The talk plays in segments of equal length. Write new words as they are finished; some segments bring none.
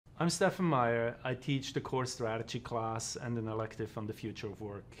I'm Stephan Meier. I teach the core strategy class and an elective on the future of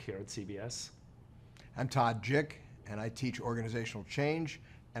work here at CBS. I'm Todd, Jick, and I teach organizational change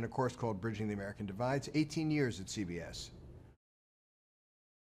and a course called Bridging the American Divides, 18 years at CBS.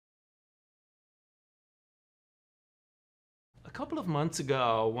 A couple of months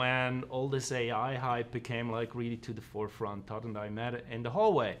ago, when all this AI hype became like really to the forefront, Todd and I met in the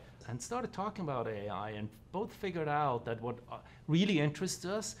hallway and started talking about AI, and both figured out that what really interests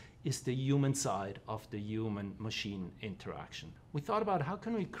us is the human side of the human-machine interaction. We thought about how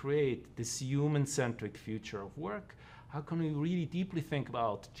can we create this human-centric future of work? How can we really deeply think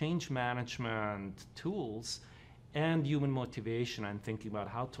about change management tools and human motivation, and thinking about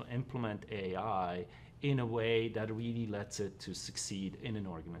how to implement AI in a way that really lets it to succeed in an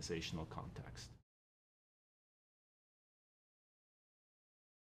organizational context.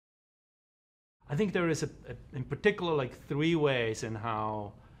 I think there is, in particular, like 3 ways in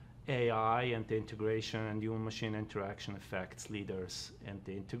how AI and the integration and human-machine interaction affects leaders and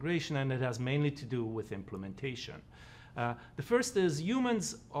the integration, and it has mainly to do with implementation. The first is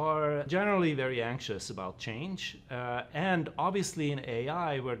humans are generally very anxious about change, and obviously in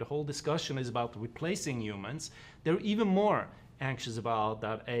AI, where the whole discussion is about replacing humans, they're even more anxious about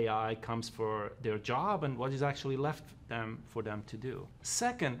that AI comes for their job and what is actually left for them to do.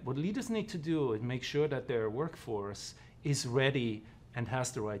 Second, what leaders need to do is make sure that their workforce is ready and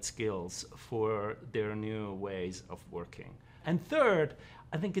has the right skills for their new ways of working. And third,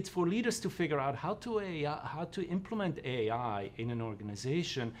 I think it's for leaders to figure out how to implement AI in an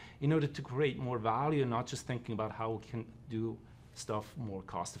organization in order to create more value, not just thinking about how we can do stuff more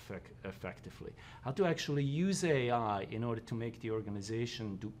effectively. How to actually use AI in order to make the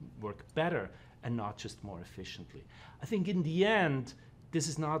organization work better and not just more efficiently. I think in the end, this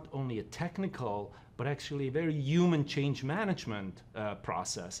is not only a technical, but actually a very human change management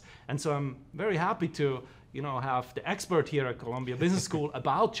process. And so I'm very happy to have the expert here at Columbia Business School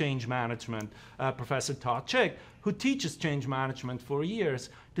about change management, Professor Todd, Jick, who teaches change management for years,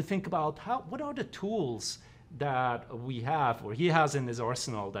 to think about what are the tools that we have, or he has in his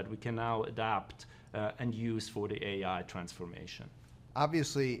arsenal, that we can now adapt and use for the AI transformation.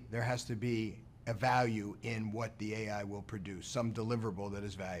 Obviously, there has to be a value in what the AI will produce, some deliverable that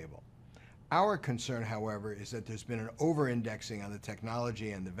is valuable. Our concern, however, is that there's been an over-indexing on the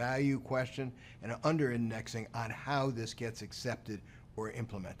technology and the value question, and an under-indexing on how this gets accepted or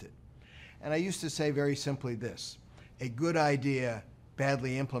implemented. And I used to say very simply this: a good idea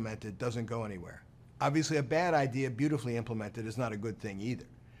badly implemented doesn't go anywhere. Obviously, a bad idea beautifully implemented is not a good thing either.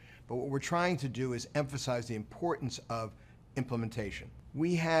 But what we're trying to do is emphasize the importance of implementation.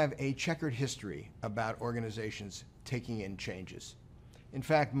 We have a checkered history about organizations taking in changes. In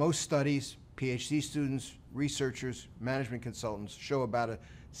fact, most studies, PhD students, researchers, management consultants show about a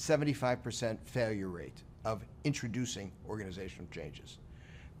 75% failure rate of introducing organizational changes.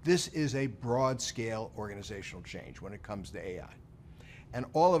 This is a broad-scale organizational change when it comes to AI. And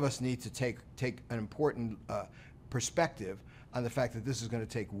all of us need to take an important perspective on the fact that this is going to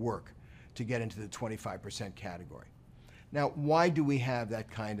take work to get into the 25% category. Now, why do we have that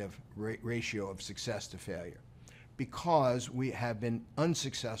kind of ratio of success to failure? Because we have been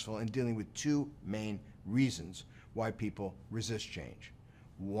unsuccessful in dealing with 2 main reasons why people resist change.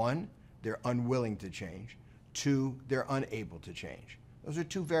 1, they're unwilling to change. 2, they're unable to change. Those are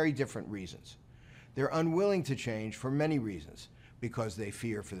 2 very different reasons. They're unwilling to change for many reasons, because they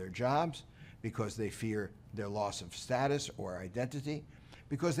fear for their jobs, because they fear their loss of status or identity,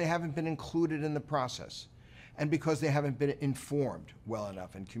 because they haven't been included in the process, and because they haven't been informed well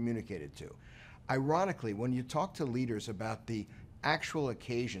enough and communicated to. Ironically, when you talk to leaders about the actual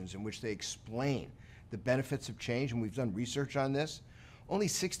occasions in which they explain the benefits of change, and we've done research on this, only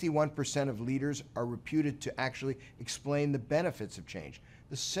 61% of leaders are reputed to actually explain the benefits of change,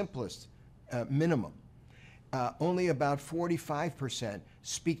 the simplest minimum. Only about 45%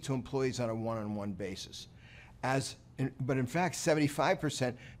 speak to employees on a one-on-one basis. But in fact,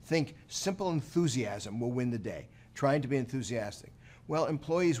 75% think simple enthusiasm will win the day, trying to be enthusiastic. Well,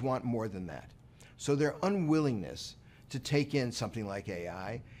 employees want more than that. So their unwillingness to take in something like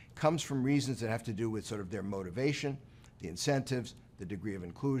AI comes from reasons that have to do with sort of their motivation, the incentives, the degree of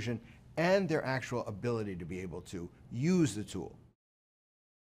inclusion, and their actual ability to be able to use the tool.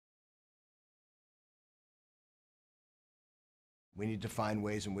 We need to find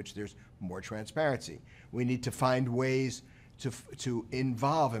ways in which there's more transparency. We need to find ways to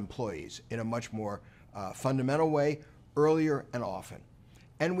involve employees in a much more fundamental way, earlier and often.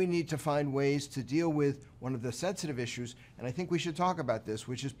 And we need to find ways to deal with one of the sensitive issues, and I think we should talk about this,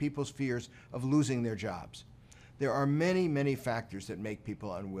 which is people's fears of losing their jobs. There are many, many factors that make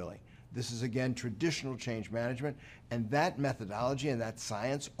people unwilling. This is, again, traditional change management, and that methodology and that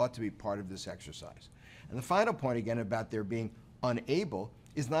science ought to be part of this exercise. And the final point, again, about their being unable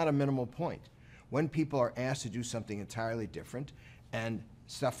is not a minimal point. When people are asked to do something entirely different, and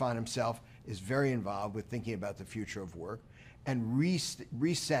Stephan himself is very involved with thinking about the future of work, and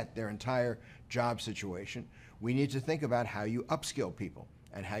reset their entire job situation, we need to think about how you upskill people,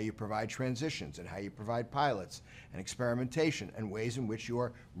 and how you provide transitions, and how you provide pilots, and experimentation, and ways in which you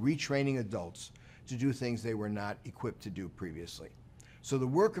are retraining adults to do things they were not equipped to do previously. So the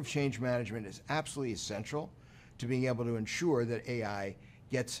work of change management is absolutely essential to being able to ensure that AI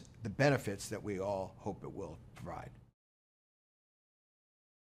gets the benefits that we all hope it will provide.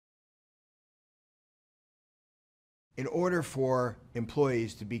 In order for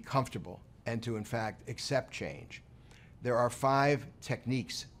employees to be comfortable and to, in fact, accept change, there are 5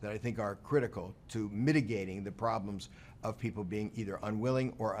 techniques that I think are critical to mitigating the problems of people being either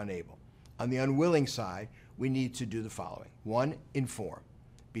unwilling or unable. On the unwilling side, we need to do the following. 1, inform.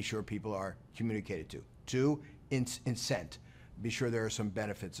 Be sure people are communicated to. 2, incent. Be sure there are some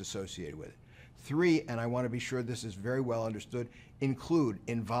benefits associated with it. 3, and I want to be sure this is very well understood, include,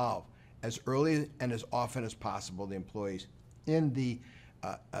 involve as early and as often as possible the employees in the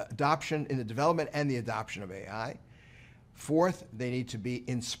development and the adoption of AI. 4th, they need to be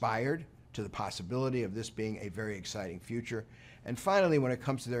inspired to the possibility of this being a very exciting future. And finally, when it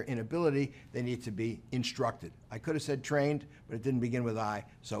comes to their inability, they need to be instructed. I could have said trained, but it didn't begin with I,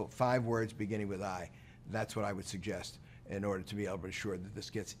 so 5 words beginning with I. That's what I would suggest in order to be able to ensure that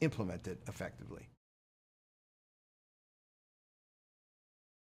this gets implemented effectively.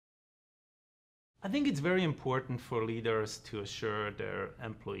 I think it's very important for leaders to assure their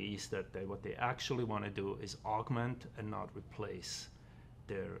employees that what they actually want to do is augment and not replace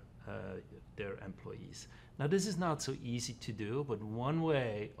their employees. Now, this is not so easy to do, but one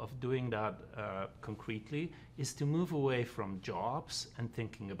way of doing that concretely is to move away from jobs and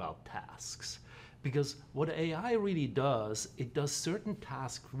thinking about tasks. Because what AI really does, it does certain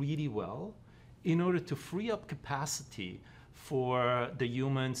tasks really well in order to free up capacity for the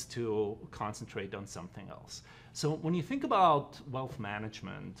humans to concentrate on something else. So when you think about wealth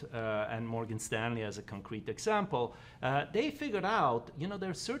management, and Morgan Stanley as a concrete example, they figured out, there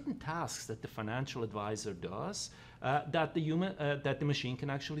are certain tasks that the financial advisor does that the machine can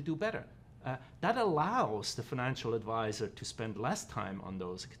actually do better. That allows the financial advisor to spend less time on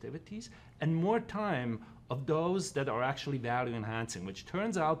those activities and more time of those that are actually value enhancing, which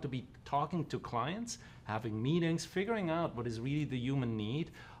turns out to be talking to clients, having meetings, figuring out what is really the human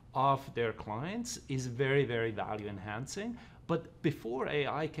need of their clients is very, very value enhancing. But before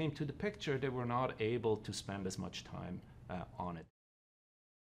AI came to the picture, they were not able to spend as much time on it.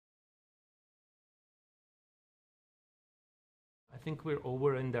 I think we're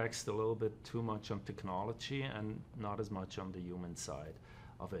over-indexed a little bit too much on technology and not as much on the human side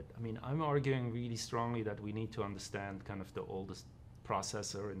of it. I mean, I'm arguing really strongly that we need to understand kind of the oldest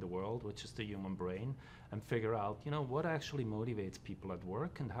processor in the world, which is the human brain, and figure out, what actually motivates people at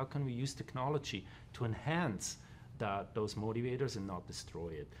work and how can we use technology to enhance those motivators and not destroy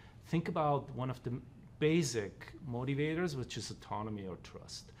it. Think about one of the basic motivators, which is autonomy or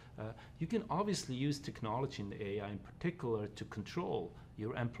trust. You can obviously use technology and AI in particular to control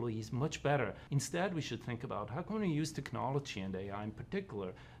your employees much better. Instead, we should think about how can we use technology and AI in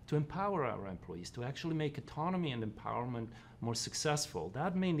particular to empower our employees, to actually make autonomy and empowerment more successful.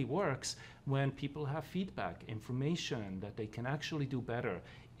 That mainly works when people have feedback, information that they can actually do better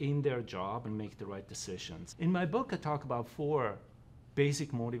in their job and make the right decisions. In my book, I talk about 4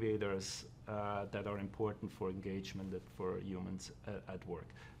 basic motivators that are important for engagement for humans at work.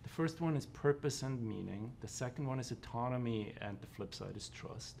 The first one is purpose and meaning. The second one is autonomy, and the flip side is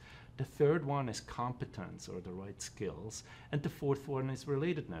trust. The third one is competence, or the right skills. And the fourth one is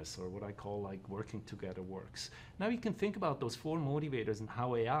relatedness, or what I call like working together works. Now you can think about those 4 motivators and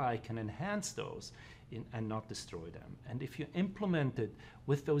how AI can enhance those and not destroy them. And if you implement it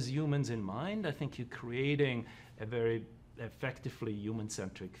with those humans in mind, I think you're creating a very effectively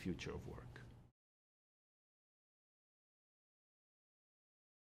human-centric future of work.